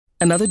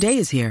Another day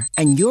is here,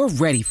 and you're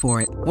ready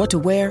for it. What to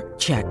wear?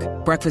 Check.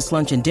 Breakfast,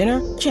 lunch, and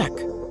dinner? Check.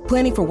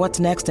 Planning for what's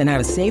next and how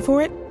to save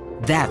for it?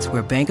 That's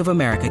where Bank of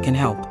America can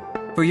help.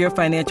 For your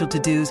financial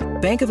to-dos,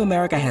 Bank of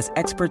America has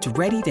experts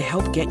ready to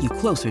help get you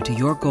closer to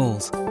your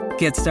goals.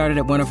 Get started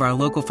at one of our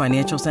local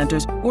financial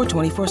centers or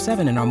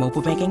 24/7 in our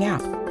mobile banking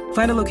app.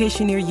 Find a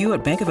location near you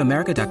at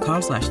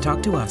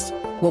bankofamerica.com/talktous.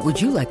 What would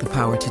you like the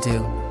power to do?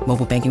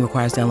 Mobile banking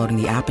requires downloading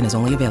the app and is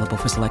only available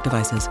for select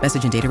devices.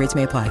 Message and data rates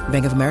may apply.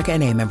 Bank of America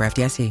N.A., member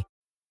FDIC.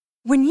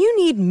 When you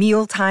need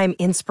mealtime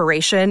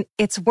inspiration,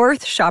 it's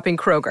worth shopping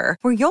Kroger,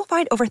 where you'll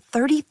find over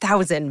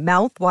 30,000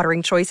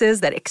 mouth-watering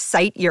choices that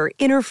excite your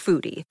inner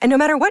foodie. And no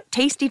matter what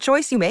tasty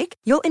choice you make,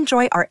 you'll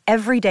enjoy our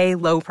everyday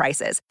low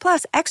prices,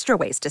 plus extra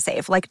ways to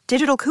save, like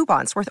digital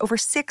coupons worth over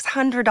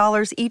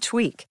 $600 each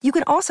week. You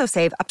can also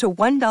save up to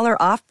 $1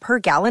 off per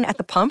gallon at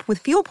the pump with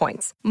fuel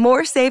points.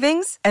 More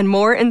savings and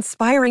more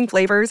inspiring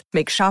flavors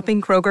make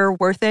shopping Kroger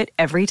worth it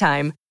every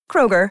time.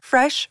 Kroger,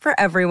 fresh for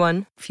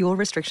everyone. Fuel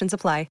restrictions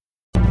apply.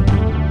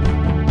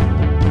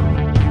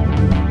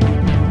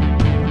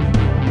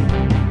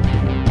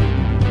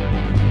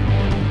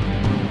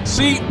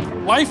 See,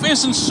 life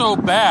isn't so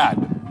bad.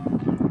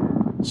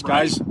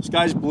 Sky's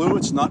blue.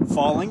 It's not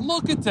falling.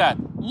 Look at that.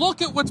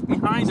 Look at what's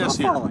behind us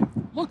here. Falling.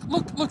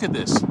 Look at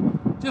this.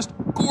 Just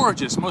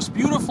gorgeous, most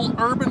beautiful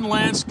urban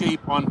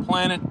landscape on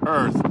planet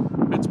Earth.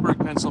 Pittsburgh,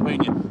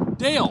 Pennsylvania.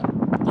 Dale,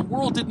 the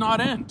world did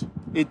not end.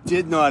 It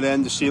did not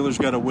end. The Steelers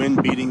got a win,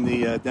 beating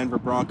the Denver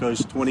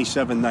Broncos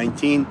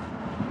 27-19.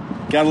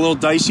 Got a little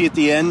dicey at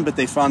the end, but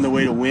they found a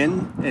way to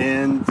win.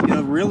 And,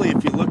 really,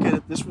 if you look at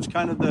it, this was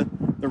kind of the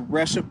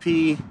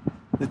recipe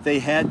that they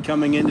had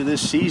coming into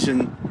this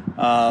season.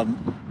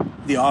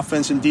 The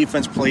offense and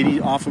defense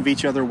played off of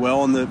each other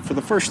well for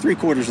the first three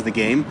quarters of the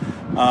game.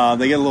 They got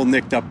a little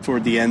nicked up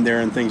toward the end there,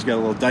 and things got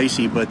a little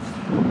dicey. But,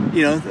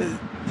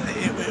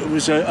 it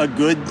was a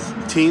good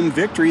team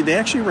victory. They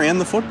actually ran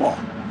the football.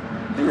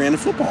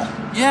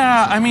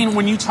 Yeah, I mean,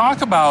 when you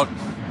talk about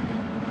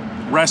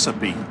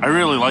recipe, I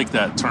really like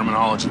that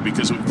terminology,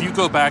 because if you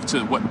go back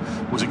to what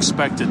was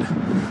expected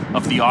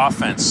of the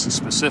offense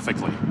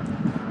specifically,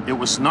 it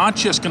was not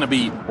just going to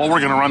be, we're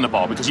going to run the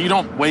ball, because you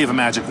don't wave a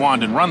magic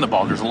wand and run the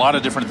ball. There's a lot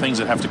of different things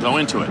that have to go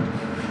into it.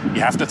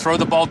 You have to throw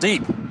the ball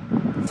deep.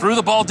 Threw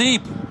the ball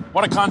deep.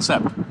 What a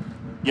concept.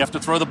 You have to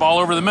throw the ball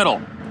over the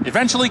middle.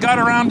 Eventually got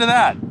around to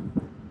that.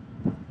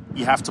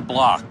 You have to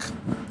block,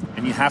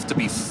 and you have to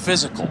be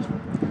physical.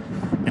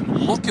 And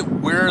look at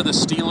where the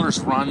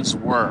Steelers' runs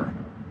were.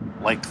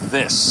 Like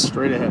this.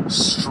 Straight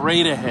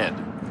ahead.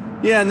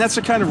 Yeah, and that's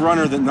the kind of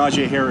runner that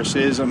Najee Harris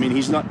is. I mean,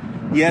 he's not...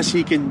 Yes,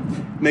 he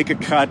can make a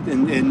cut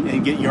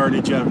and get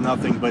yardage out of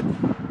nothing, but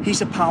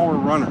he's a power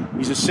runner.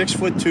 He's a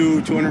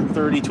 6'2",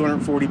 230,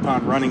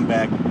 240-pound running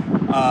back.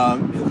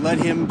 Let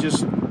him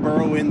just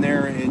burrow in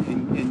there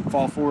and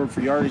fall forward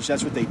for yardage.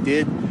 That's what they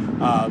did.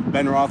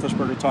 Ben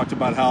Roethlisberger talked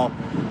about how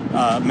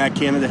Matt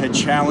Canada had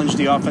challenged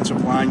the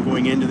offensive line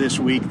going into this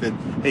week that,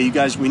 hey, you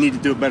guys, we need to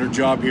do a better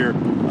job here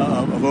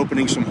of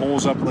opening some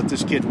holes up, let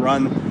this kid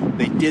run.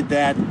 They did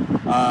that.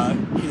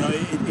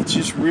 It's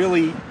just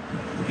really...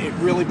 It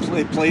really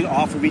played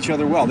off of each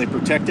other well. They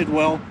protected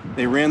well.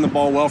 They ran the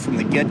ball well from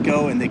the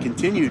get-go, and they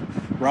continued.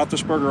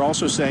 Roethlisberger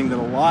also saying that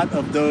a lot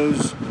of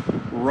those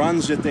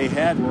runs that they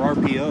had were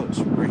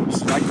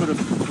RPOs. I could have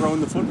thrown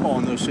the football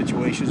in those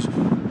situations,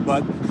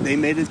 but they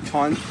made a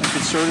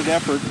concerted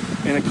effort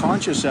and a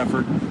conscious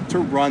effort to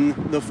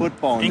run the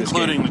football in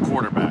including this game. The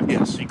quarterback.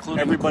 Yes, including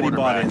everybody the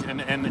quarterback. bought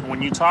in. And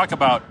when you talk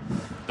about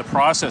the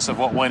process of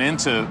what went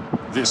into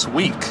this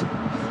week,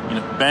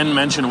 Ben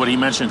mentioned what he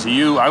mentioned to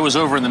you. I was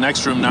over in the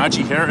next room.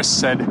 Najee Harris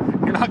said,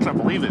 you're not going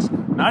to believe this,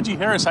 Najee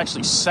Harris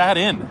actually sat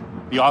in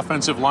the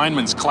offensive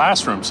lineman's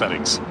classroom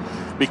settings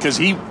because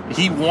he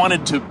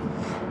wanted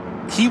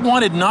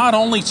not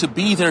only to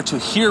be there to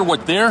hear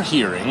what they're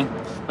hearing,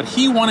 but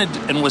he wanted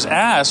and was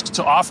asked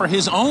to offer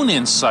his own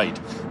insight.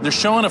 They're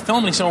showing a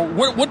film, and he said,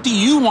 what do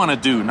you want to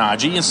do,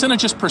 Najee? Instead of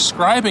just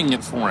prescribing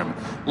it for him,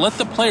 let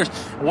the players.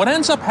 What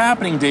ends up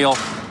happening, Dale,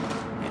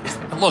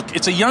 look,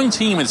 it's a young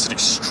team. It's an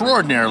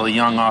extraordinarily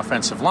young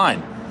offensive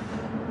line.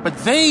 But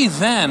they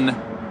then,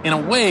 in a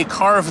way,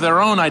 carve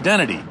their own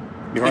identity.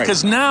 You're right.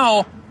 Because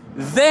now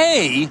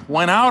they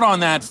went out on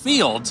that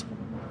field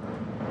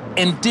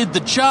and did the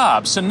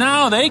job. So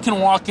now they can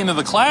walk into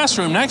the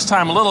classroom next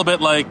time a little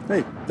bit like,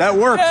 hey, that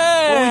worked.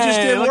 Hey, what we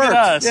just did look worked.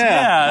 at us.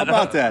 Yeah, how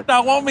about that?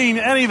 That won't mean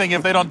anything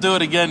if they don't do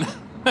it again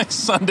next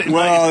Sunday night.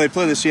 Well, they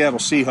play the Seattle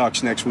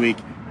Seahawks next week.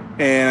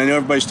 And I know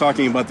everybody's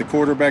talking about the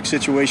quarterback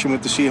situation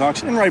with the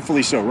Seahawks, and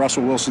rightfully so.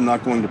 Russell Wilson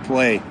not going to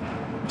play.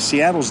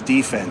 Seattle's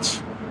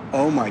defense,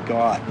 oh my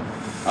God.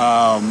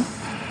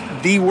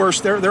 The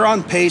worst. They're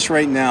on pace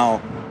right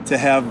now to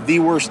have the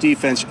worst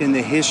defense in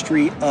the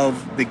history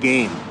of the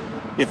game.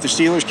 If the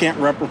Steelers can't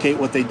replicate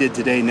what they did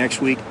today next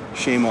week,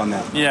 shame on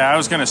them. Yeah, I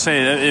was going to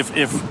say,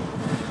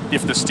 if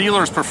if the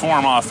Steelers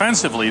perform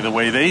offensively the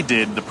way they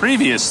did the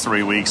previous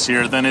 3 weeks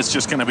here, then it's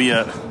just going to be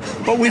a.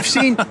 But we've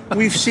seen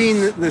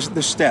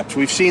the steps.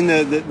 We've seen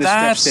the steps taken.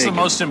 That's the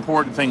most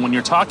important thing when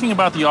you're talking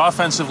about the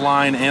offensive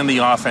line and the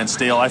offense,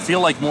 Dale. I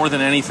feel like more than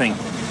anything.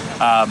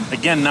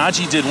 Again,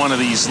 Najee did one of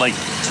these, like,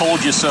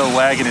 told you so,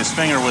 wagging his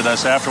finger with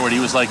us afterward. He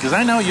was like, because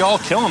I know you're all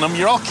killing them.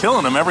 You're all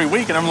killing them every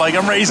week. And I'm like,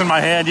 I'm raising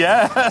my hand.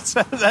 Yeah,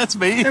 that's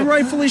me. And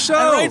rightfully so.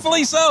 And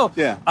rightfully so.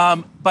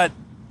 Yeah. But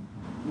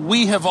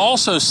we have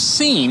also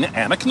seen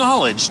and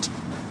acknowledged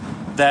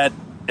that,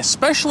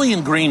 especially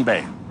in Green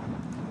Bay,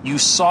 you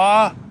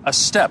saw a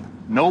step.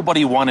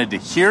 Nobody wanted to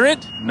hear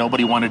it.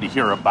 Nobody wanted to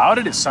hear about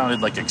it. It sounded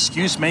like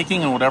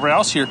excuse-making and whatever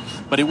else here,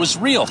 but it was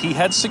real. He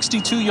had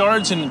 62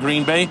 yards in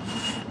Green Bay,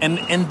 and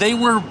they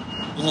were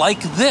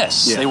like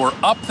this. Yeah. They were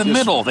up the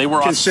middle. They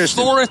were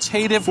consistent.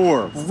 Authoritative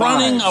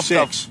running of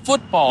the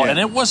football, and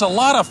it was a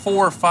lot of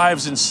 4,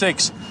 5s, and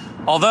 6.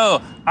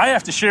 Although, I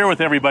have to share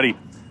with everybody,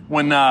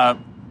 when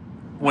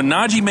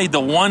Najee made the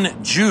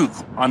one juke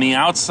on the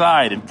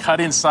outside and cut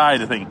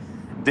inside the thing,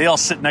 Dale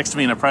sit next to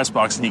me in the press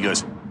box, and he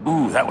goes,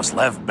 "Ooh, that was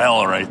Lev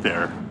Bell right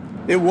there."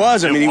 It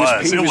was. It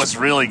was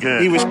really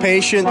good. He was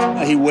patient.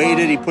 He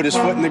waited. He put his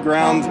foot in the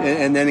ground,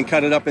 and then he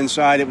cut it up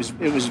inside. It was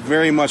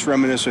very much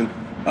reminiscent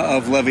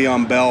of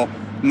Le'Veon Bell.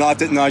 Not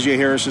that Najee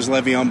Harris is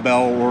Le'Veon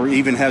Bell or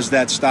even has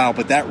that style,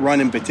 but that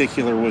run in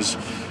particular was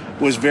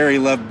very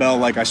Lev Bell.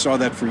 Like, I saw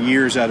that for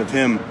years out of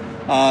him.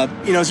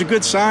 It's a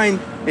good sign.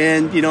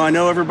 And, I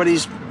know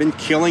everybody's been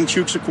killing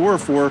Chukwuekwutoro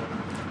for.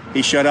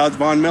 He shut out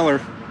Von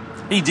Miller.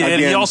 He did.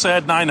 Again. He also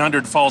had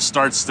 900 false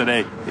starts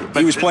today. But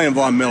he was playing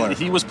Von Miller.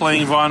 He was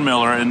playing Von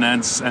Miller, and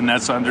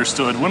that's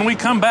understood. When we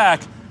come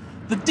back,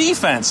 the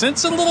defense,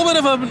 it's a little bit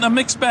of a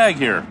mixed bag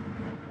here.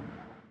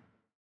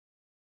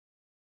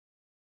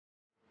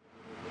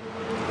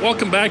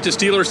 Welcome back to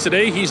Steelers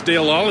Today. He's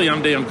Dale Lally.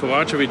 I'm Dan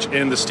Kovacevic,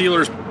 and the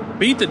Steelers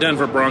beat the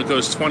Denver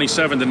Broncos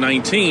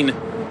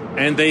 27-19,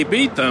 and they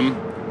beat them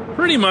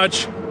pretty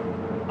much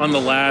on the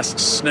last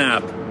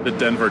snap that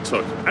Denver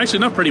took. Actually,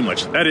 not pretty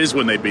much. That is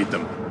when they beat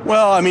them.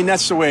 Well, I mean,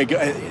 that's the way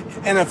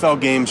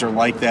NFL games are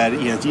like that.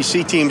 You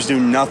see teams do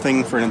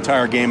nothing for an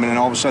entire game, and then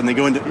all of a sudden they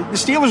go into. The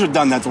Steelers have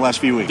done that the last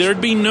few weeks. There'd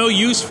be no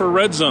use for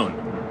red zone.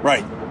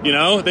 Right.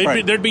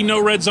 There'd be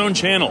no red zone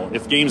channel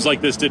if games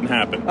like this didn't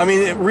happen. I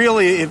mean,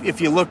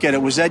 if you look at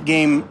it, was that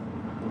game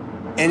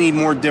any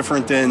more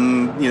different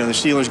than the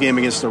Steelers game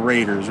against the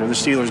Raiders or the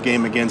Steelers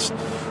game against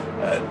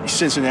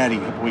Cincinnati a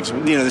couple weeks ago?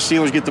 The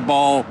Steelers get the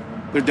ball,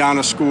 they're down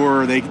a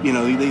score, they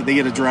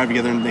get a drive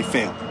together and they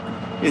fail.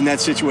 In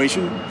that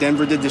situation,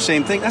 Denver did the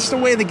same thing. That's the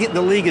way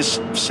the league is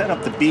set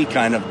up to be,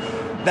 kind of.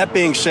 That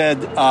being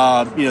said,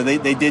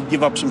 they did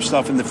give up some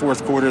stuff in the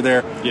fourth quarter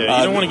there. Yeah,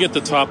 you don't want to get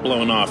the top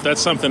blown off.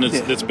 That's something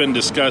that's been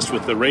discussed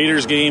with the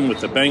Raiders game, with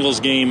the Bengals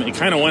game. It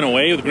kind of went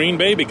away with Green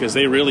Bay because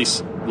they really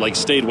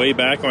stayed way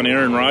back on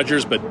Aaron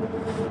Rodgers, but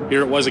here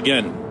it was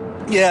again.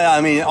 Yeah,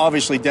 I mean,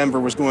 obviously Denver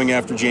was going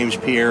after James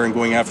Pierre and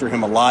going after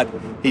him a lot.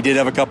 He did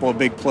have a couple of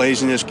big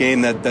plays in this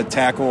game. That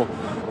tackle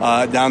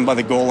down by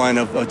the goal line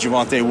of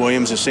Javonte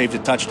Williams has saved a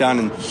touchdown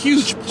and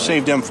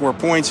saved them 4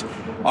 points.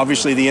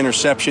 Obviously, the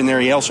interception there.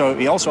 He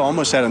also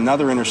almost had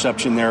another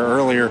interception there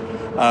earlier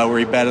where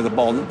he batted the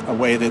ball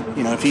away. That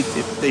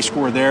if they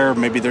score there,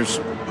 maybe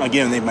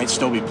they might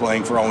still be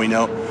playing for all we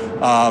know.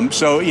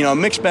 A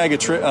mixed bag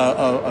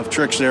of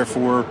tricks there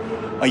for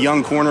a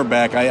young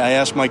cornerback. I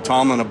asked Mike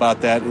Tomlin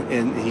about that,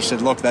 and he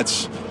said, "Look,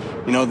 that's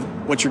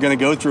what you're going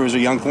to go through as a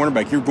young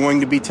cornerback. You're going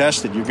to be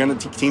tested.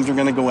 Teams are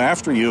going to go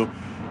after you."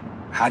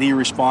 How do you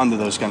respond to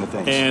those kind of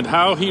things? And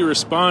how he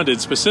responded,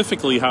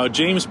 specifically how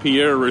James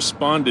Pierre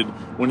responded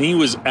when he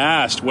was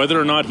asked whether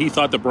or not he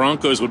thought the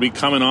Broncos would be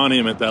coming after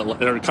him at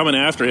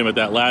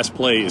that last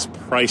play, is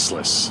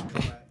priceless.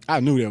 I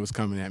knew they was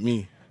coming at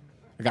me.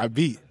 I got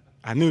beat.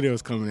 I knew they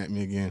was coming at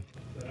me again.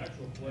 The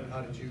actual play,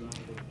 how did you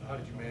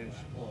manage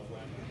to pull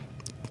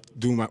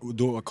off?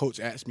 Do what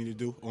coach asked me to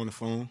do on the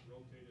phone.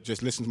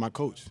 Just listen to my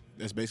coach.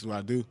 That's basically what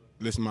I do.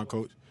 Listen to my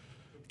coach.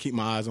 Keep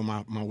my eyes on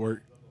my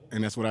work.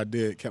 And that's what I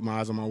did, kept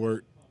my eyes on my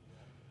work,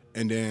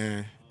 and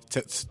then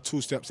took 2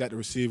 steps at the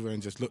receiver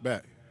and just looked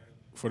back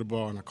for the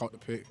ball, and I caught the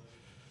pick.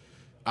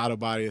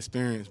 Out-of-body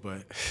experience,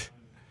 but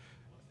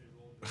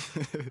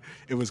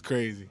it was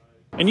crazy.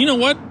 And you know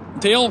what,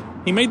 Dale?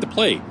 He made the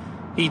play.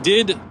 He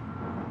did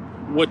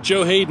what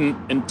Joe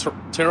Hayden and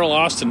Terrell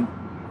Austin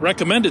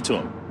recommended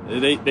to him.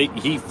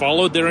 He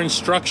followed their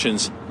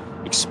instructions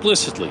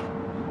explicitly.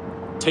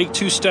 Take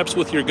 2 steps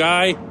with your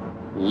guy,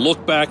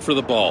 look back for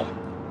the ball.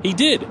 He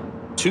did.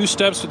 2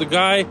 steps with the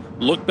guy,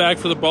 look back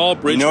for the ball.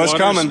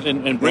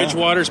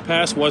 Bridgewater's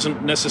pass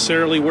wasn't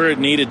necessarily where it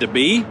needed to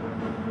be.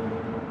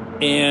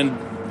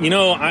 And, we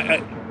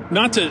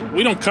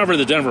don't cover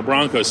the Denver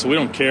Broncos, so we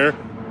don't care.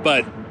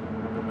 But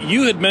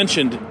you had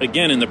mentioned,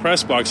 again, in the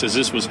press box as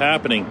this was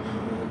happening,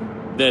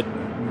 that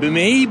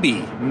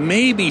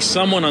maybe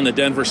someone on the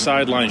Denver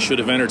sideline should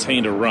have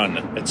entertained a run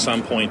at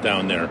some point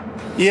down there.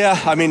 Yeah,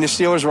 I mean, the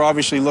Steelers were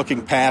obviously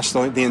looking past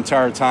the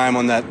entire time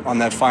on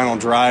that final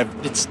drive.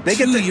 They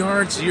get 2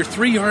 yards. You're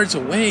 3 yards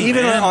away.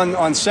 Even man.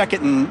 on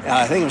second and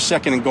I think it was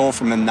second and goal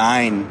from the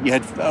 9. You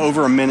had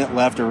over a minute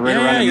left, or right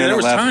around a minute left. There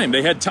was time.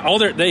 They had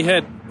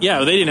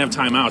they didn't have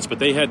timeouts, but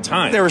they had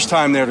time. There was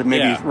time there to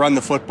maybe run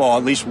the football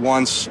at least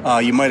once.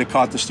 You might have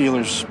caught the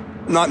Steelers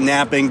not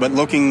napping, but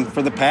looking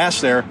for the pass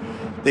there.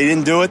 They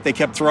didn't do it. They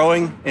kept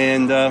throwing,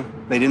 and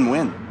they didn't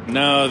win.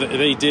 No,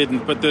 they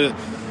didn't. But the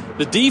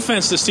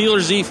defense, the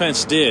Steelers'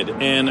 defense did.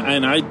 And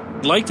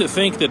I'd like to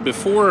think that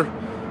before,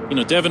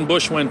 Devin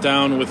Bush went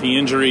down with the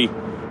injury,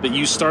 that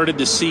you started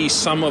to see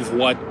some of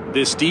what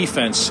this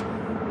defense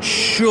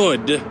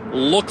should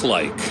look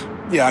like.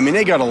 Yeah, I mean,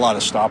 they got a lot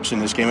of stops in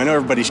this game. I know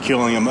everybody's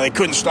killing them. They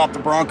couldn't stop the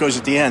Broncos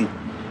at the end.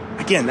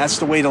 Again, that's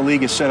the way the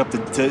league is set up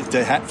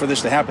for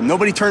this to happen.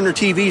 Nobody turned their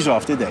TVs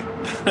off, did they?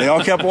 They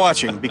all kept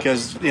watching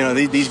because,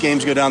 these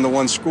games go down to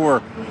one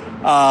score.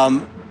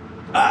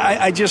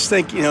 I just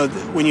think,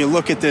 when you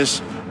look at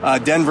this,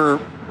 Denver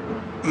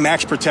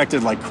max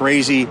protected like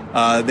crazy.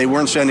 They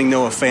weren't sending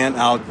Noah Fant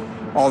out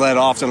all that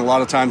often. A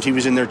lot of times he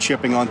was in there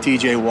chipping on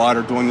TJ Watt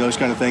or doing those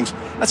kind of things.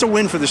 That's a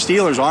win for the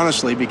Steelers,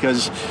 honestly,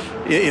 because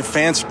if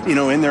Fant's,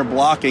 in there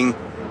blocking,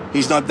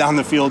 he's not down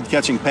the field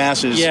catching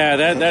passes. Yeah,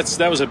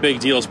 that was a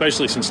big deal,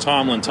 especially since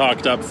Tomlin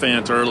talked up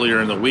Fant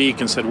earlier in the week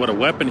and said what a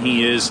weapon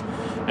he is.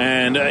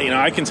 And,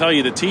 I can tell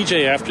you that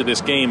TJ after this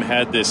game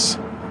had this,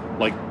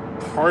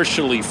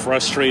 partially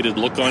frustrated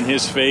look on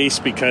his face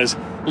because,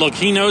 look,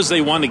 he knows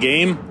they won the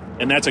game,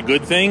 and that's a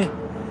good thing.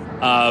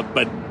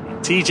 But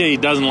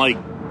TJ doesn't like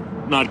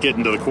not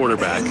getting to the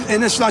quarterback.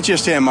 And it's not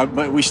just him,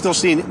 but we still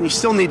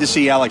need to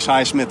see Alex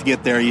Highsmith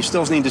get there. You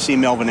still need to see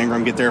Melvin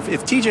Ingram get there.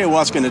 If TJ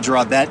Watt's going to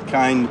draw that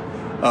kind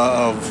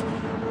of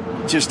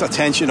just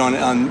attention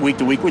on week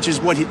to week, which is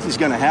what is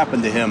going to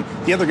happen to him,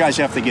 the other guys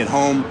have to get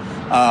home.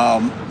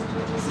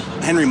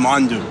 Henry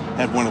Mondu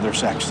had one of their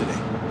sacks today.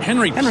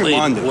 Henry played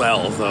Mondu.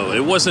 Well, though.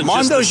 It wasn't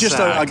Mondo's just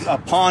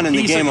a pawn in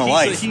the game of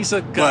life. He's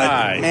a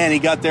guy. But, man, he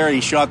got there,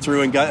 he shot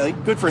through, and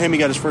good for him, he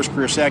got his first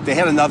career sack. They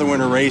had another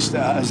one erased.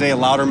 Isaiah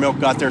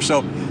Loudermilk got there.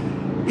 So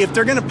if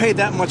they're going to pay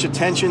that much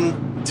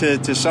attention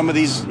to some of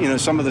these,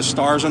 some of the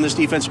stars on this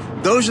defense,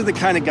 those are the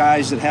kind of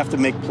guys that have to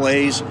make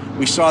plays.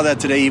 We saw that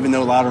today, even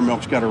though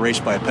Loudermilk's got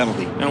erased by a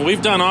penalty. And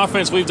we've done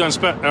offense, we've done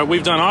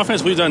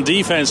offense, we've done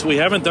defense. We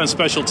haven't done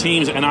special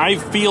teams, and I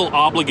feel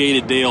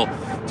obligated, Dale,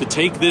 to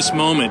take this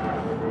moment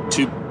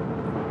to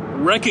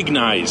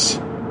recognize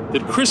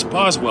that Chris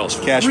Boswell's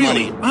cash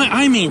really, money.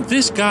 I mean,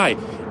 this guy,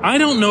 I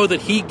don't know that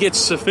he gets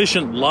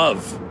sufficient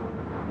love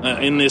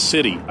in this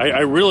city. I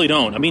really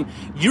don't. I mean,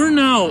 you're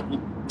now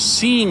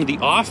seeing the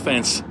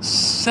offense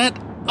set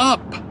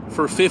up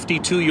for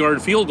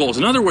 52-yard field goals.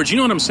 In other words, you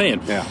know what I'm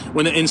saying? Yeah.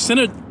 When instead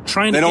of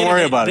trying to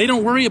they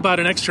don't worry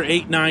about an extra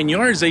 8-9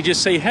 yards. They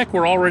just say, heck,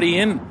 we're already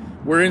in.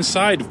 We're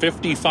inside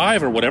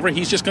 55 or whatever.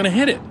 He's just going to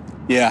hit it.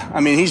 Yeah, I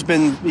mean, he's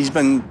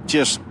been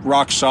just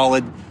rock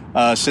solid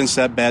since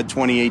that bad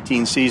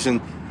 2018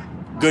 season.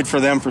 Good for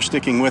them for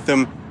sticking with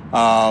him.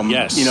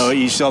 Yes.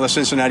 You saw the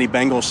Cincinnati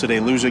Bengals today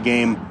lose a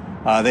game.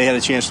 They had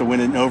a chance to win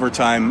it in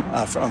overtime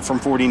from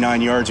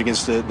 49 yards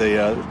against the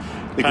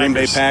Green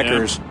Bay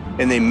Packers,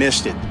 and they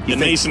missed it.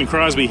 Mason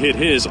Crosby hit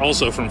his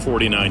also from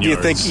 49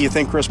 yards. You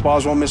think Chris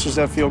Boswell misses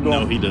that field goal?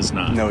 No, he does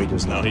not. No, he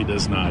does not. No, he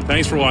does not.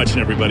 Thanks for watching,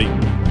 everybody.